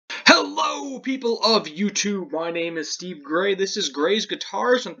Hello, people of YouTube. My name is Steve Gray. This is Gray's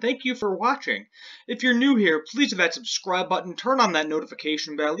Guitars, and thank you for watching. If you're new here, please hit that subscribe button, turn on that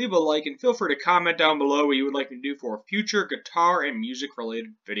notification bell, leave a like, and feel free to comment down below what you would like me to do for future guitar and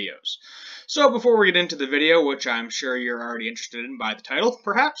music-related videos. So before we get into the video, which I'm sure you're already interested in by the title,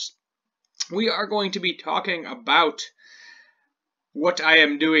 perhaps, we are going to be talking about what I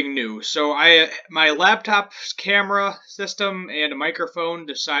am doing new. So my laptop's camera system and microphone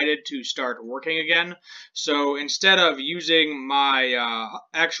decided to start working again. So instead of using my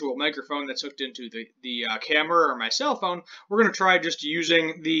actual microphone that's hooked into the camera or my cell phone, we're going to try just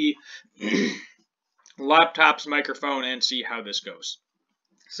using the laptop's microphone and see how this goes.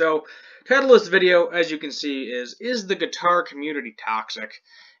 So title of this video, as you can see, is the guitar community toxic?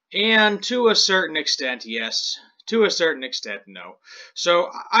 And to a certain extent, yes. To a certain extent, no. So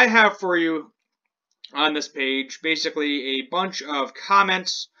I have for you on this page basically a bunch of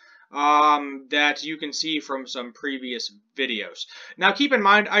comments that you can see from some previous videos. Now keep in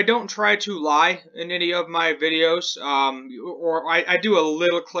mind, I don't try to lie in any of my videos, or I do a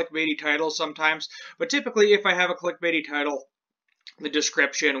little clickbaity title sometimes, but typically if I have a clickbaity title, the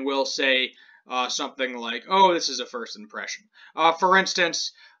description will say something like, oh, this is a first impression. For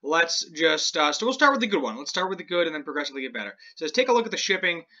instance, let's just, so we'll start with the good one. Let's start with the good and then progressively get better. It says, take a look at the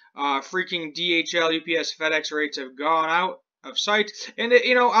shipping. Freaking DHL, UPS, FedEx rates have gone out of sight. And,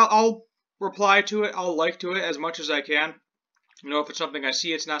 I'll reply to it. I'll like to it as much as I can. If it's something I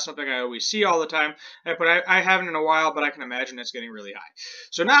see, it's not something I always see all the time. But I haven't in a while, but I can imagine it's getting really high.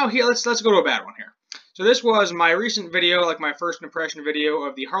 So now here, let's go to a bad one here. So this was my recent video, like my first impression video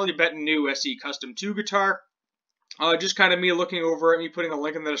of the Harley Benton new SE Custom 2 guitar. Just kind of me looking over it, me putting a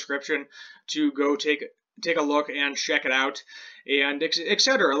link in the description to go take a look and check it out, and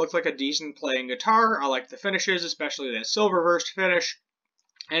etc. It looked like a decent playing guitar. I like the finishes, especially that silver versed finish,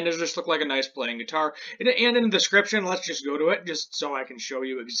 and it just looked like a nice playing guitar. And in the description, let's just go to it, just so I can show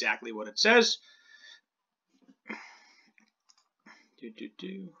you exactly what it says.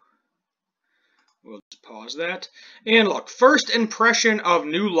 We'll just pause that. And look, first impression of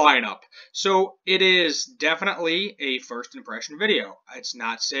new lineup. So it is definitely a first impression video. It's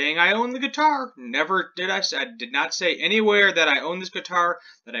not saying I own the guitar. Never did I say. I did not say anywhere that I own this guitar,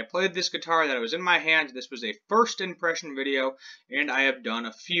 that I played this guitar, that it was in my hands. This was a first impression video, and I have done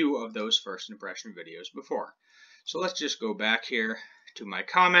a few of those first impression videos before. So let's just go back here to my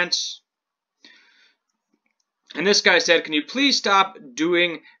comments. And this guy said, can you please stop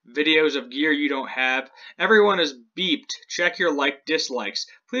doing videos of gear you don't have? Everyone is beeped. Check your dislikes.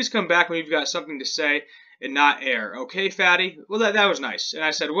 Please come back when you've got something to say and not air. Okay, fatty? Well, that was nice. And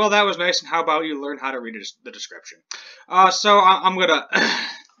I said, well, that was nice, and how about you learn how to read the description? So I'm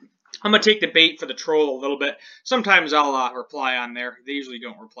gonna take the bait for the troll a little bit. Sometimes I'll reply on there. They usually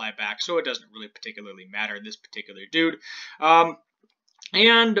don't reply back, so it doesn't really particularly matter, this particular dude.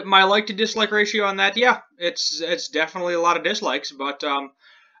 And my like to dislike ratio on that, yeah, it's definitely a lot of dislikes, but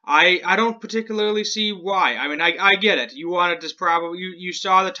I don't particularly see why. I mean, I get it. You wanted this probably, you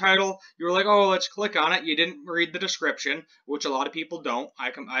saw the title, you were like, oh, let's click on it. You didn't read the description, which a lot of people don't.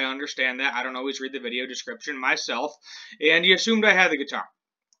 I understand that. I don't always read the video description myself, and you assumed I had the guitar.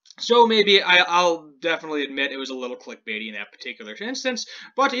 So maybe I'll definitely admit it was a little clickbaity in that particular instance,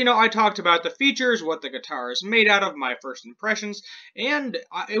 but I talked about the features, what the guitar is made out of, my first impressions, and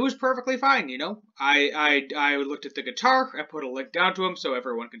it was perfectly fine. I looked at the guitar, I put a link down to them so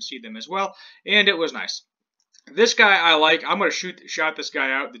everyone can see them as well, and it was nice. This guy I like. I'm going to shout this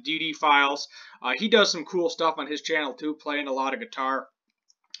guy out, the DD Files. He does some cool stuff on his channel too, playing a lot of guitar.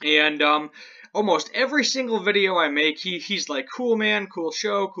 And almost every single video I make, he's like, cool man, cool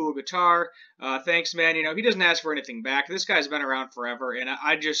show, cool guitar, thanks man. He doesn't ask for anything back. This guy's been around forever, and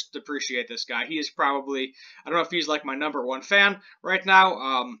I just appreciate this guy. He is probably, I don't know if he's like my #1 fan right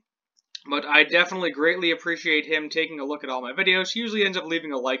now, but I definitely greatly appreciate him taking a look at all my videos. He usually ends up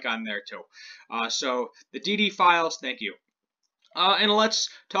leaving a like on there too. So the DD Files, thank you. And let's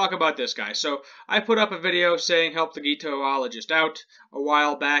talk about this guy. So I put up a video saying help the guitarologist out a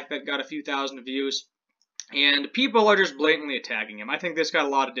while back that got a few thousand views, and people are just blatantly attacking him. I think this got a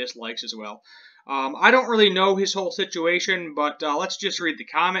lot of dislikes as well. I don't really know his whole situation, but let's just read the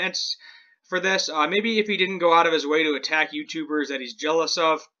comments for this. Maybe if he didn't go out of his way to attack YouTubers that he's jealous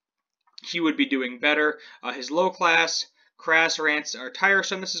of, he would be doing better. His low class, crass rants are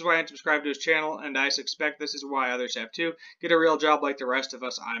tiresome. This is why I unsubscribe to his channel, and I suspect this is why others have too. Get a real job like the rest of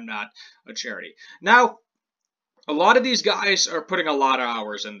us. I'm not a charity. Now, a lot of these guys are putting a lot of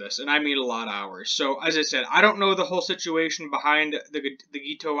hours in this, and I mean a lot of hours. So, as I said, I don't know the whole situation behind the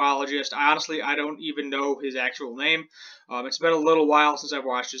Gitoologist. I don't even know his actual name. It's been a little while since I've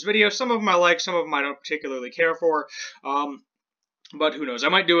watched his videos. Some of them I like, some of them I don't particularly care for. But who knows? I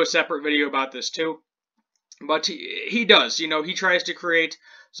might do a separate video about this too. But he does, he tries to create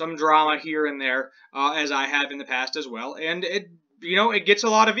some drama here and there, as I have in the past as well, and it gets a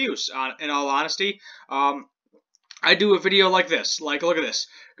lot of views. In all honesty, I do a video like this, look at this,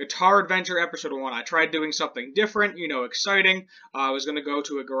 Guitar Adventure Episode 1. I tried doing something different, exciting. I was going to go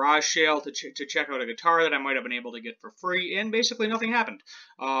to a garage sale to check out a guitar that I might have been able to get for free, and basically nothing happened.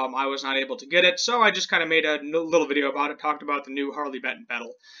 I was not able to get it, so I just kind of made a little video about it, talked about the new Harley Benton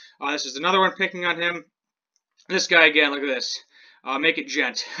pedal. This is another one picking on him. This guy again, look at this. Make it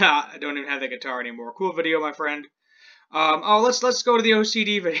gent. I don't even have that guitar anymore. Cool video, my friend. Let's go to the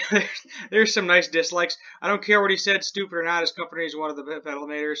OCD video. There's some nice dislikes. I don't care what he said, stupid or not. His company is one of the pedal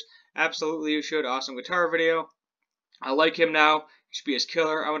makers. Absolutely, you should. Awesome guitar video. I like him now. He should be his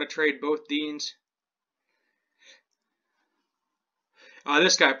killer. I want to trade both Deans.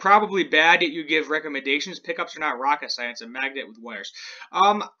 This guy, probably bad, yet you give recommendations. Pickups are not rocket science. A magnet with wires.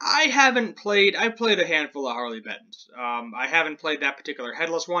 I've played a handful of Harley Bentons. I haven't played that particular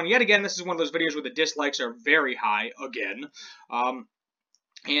headless one. Yet again, this is one of those videos where the dislikes are very high, again.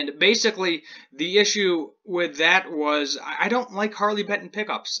 And basically, the issue with that was, I don't like Harley Benton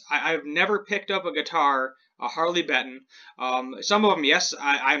pickups. I've never picked up a guitar, a Harley Benton. Some of them, yes,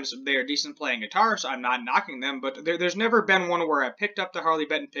 they are decent playing guitars, so I'm not knocking them, but there's never been one where I picked up the Harley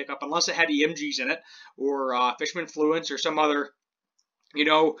Benton pickup, unless it had EMGs in it, or Fishman Fluence, or some other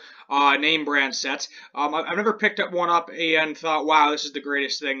name brand sets. I've never picked up one up and thought, wow, this is the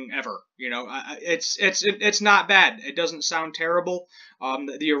greatest thing ever. It's not bad. It doesn't sound terrible.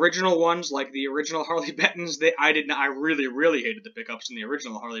 The original ones, like the original Harley Bentons, I really, really hated the pickups in the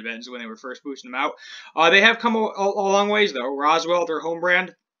original Harley Bentons when they were first boosting them out. They have come a long ways though. Roswell, their home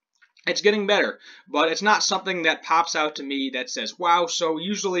brand, it's getting better, but it's not something that pops out to me that says, wow. So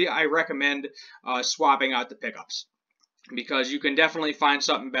usually I recommend swapping out the pickups, because you can definitely find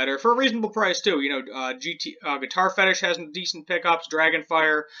something better for a reasonable price too. Guitar Fetish has decent pickups.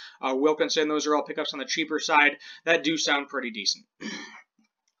 Dragonfire, Wilkinson, those are all pickups on the cheaper side that do sound pretty decent.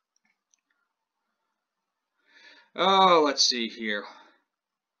 Oh, let's see here.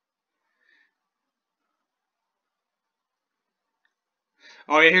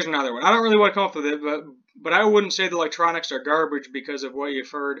 Oh yeah, here's another one. I don't really want to come up with it, but I wouldn't say the electronics are garbage because of what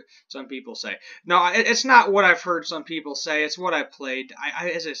you've heard some people say. No, it's not what I've heard some people say. It's what I've played.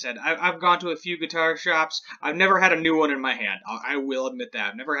 As I said, I've gone to a few guitar shops. I've never had a new one in my hand. I will admit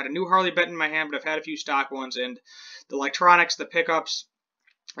that. I've never had a new Harley Benton in my hand, but I've had a few stock ones, and the electronics, the pickups,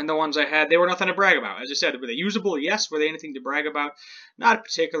 and the ones I had, they were nothing to brag about. As I said, were they usable? Yes. Were they anything to brag about? Not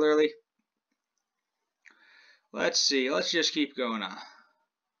particularly. Let's see. Let's just keep going on.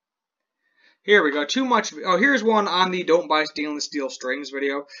 Here we go. Too much. Oh, here's one on the Don't Buy Stainless Steel Strings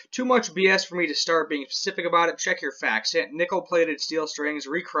video. Too much BS for me to start being specific about it. Check your facts. Nickel-plated steel strings,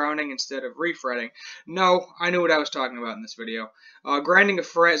 recrowning instead of refretting. No, I knew what I was talking about in this video. Grinding a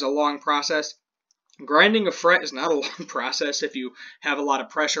fret is a long process. Grinding a fret is not a long process if you have a lot of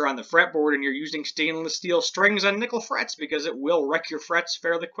pressure on the fretboard and you're using stainless steel strings on nickel frets, because it will wreck your frets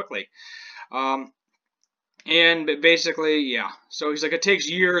fairly quickly. And basically, yeah. So he's like, it takes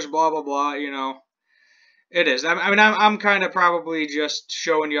years, blah, blah, blah, It is. I mean, I'm kind of probably just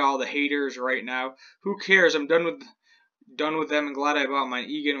showing you all the haters right now. Who cares? I'm done with them, and glad I bought my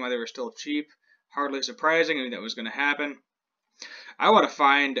Egan while they were still cheap. Hardly surprising. I knew that was going to happen. I want to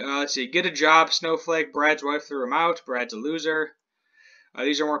find, let's see, Get a Job, Snowflake, Brad's wife threw him out, Brad's a loser.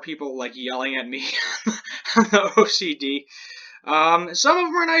 These are more people, like, yelling at me on the OCD. Some of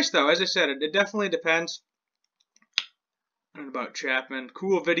them are nice, though. As I said, it definitely depends. And about Chapman.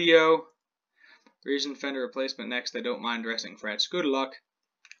 Cool video. Reason fender replacement next. I don't mind dressing frets. Good luck.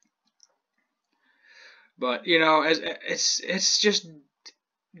 But, it's just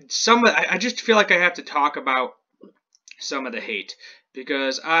I just feel like I have to talk about some of the hate,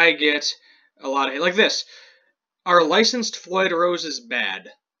 because I get a lot of hate. Like this. Are licensed Floyd Roses bad?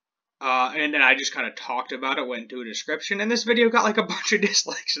 And then I just kind of talked about it, went into a description, and this video got like a bunch of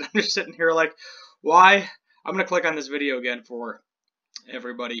dislikes, and I'm just sitting here like, why? I'm going to click on this video again for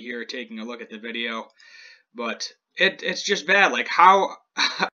everybody here taking a look at the video, but it's just bad. Like, how,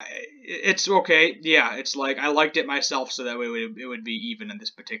 it's okay, yeah, it's like, I liked it myself, so that way it would be even in this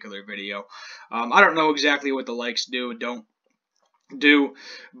particular video. I don't know exactly what the likes don't do,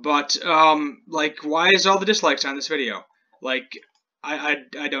 but, like, why is all the dislikes on this video? Like,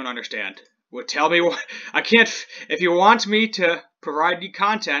 I don't understand. Well, tell me what I can't. If you want me to provide you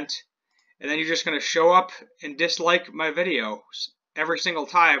content, and then you're just gonna show up and dislike my videos every single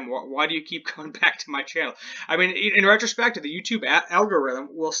time, why do you keep coming back to my channel? I mean, in retrospect, the YouTube algorithm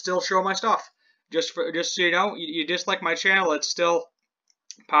will still show my stuff. Just so you know, you dislike my channel, it's still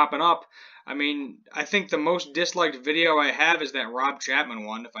popping up. I mean, I think the most disliked video I have is that Rob Chapman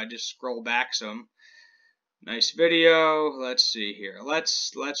one. If I just scroll back some, nice video. Let's see here.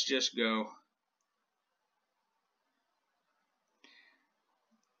 Let's just go.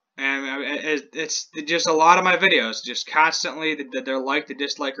 And it's just a lot of my videos, just constantly their like to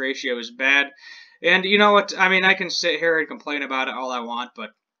dislike ratio is bad. And you know what? I mean, I can sit here and complain about it all I want,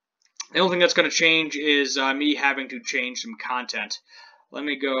 but the only thing that's going to change is me having to change some content. Let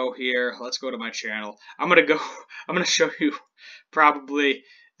me go here. Let's go to my channel. I'm going to show you probably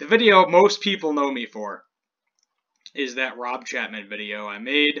the video most people know me for is that Rob Chapman video I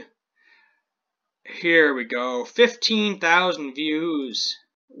made. Here we go. 15,000 views.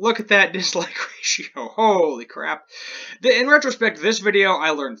 Look at that dislike ratio. Holy crap. In retrospect, this video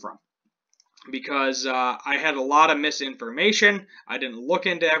I learned from. Because I had a lot of misinformation. I didn't look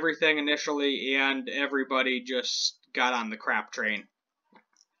into everything initially, and everybody just got on the crap train.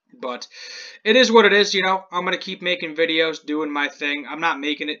 But it is what it is, you know. I'm going to keep making videos, doing my thing. I'm not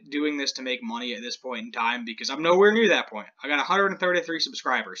doing this to make money at this point in time because I'm nowhere near that point. I got 133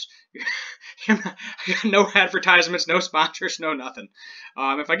 subscribers. I got no advertisements, no sponsors, no nothing.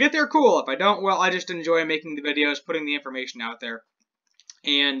 If I get there, cool. If I don't, well, I just enjoy making the videos, putting the information out there.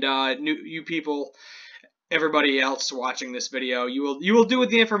 And you people, everybody else watching this video, you will do with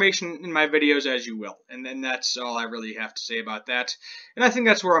the information in my videos as you will. And then that's all I really have to say about that. And I think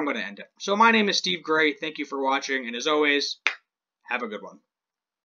that's where I'm going to end it. So my name is Steve Gray. Thank you for watching. And as always, have a good one.